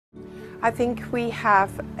I think we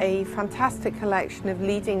have a fantastic collection of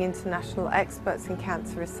leading international experts in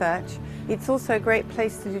cancer research. It's also a great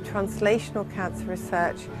place to do translational cancer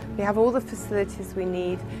research. We have all the facilities we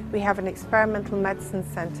need. We have an experimental medicine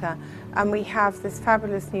centre, and we have this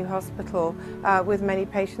fabulous new hospital with many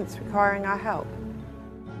patients requiring our help.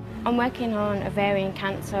 I'm working on ovarian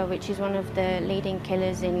cancer, which is one of the leading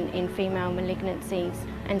killers in female malignancies.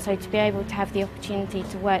 And so to be able to have the opportunity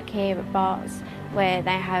to work here at Barts, where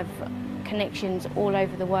they have connections all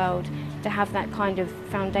over the world, to have that kind of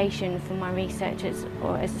foundation for my research as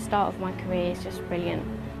the start of my career is just brilliant.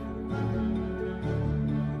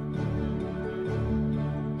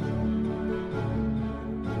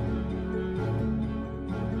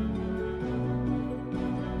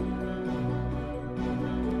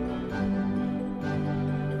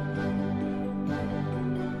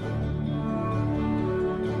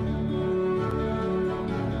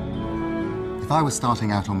 If I was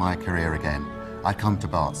starting out on my career again, I'd come to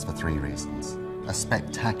Barts for 3 reasons. A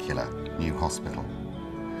spectacular new hospital,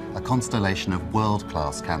 a constellation of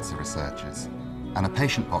world-class cancer researchers, and a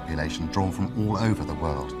patient population drawn from all over the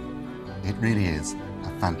world. It really is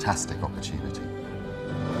a fantastic opportunity.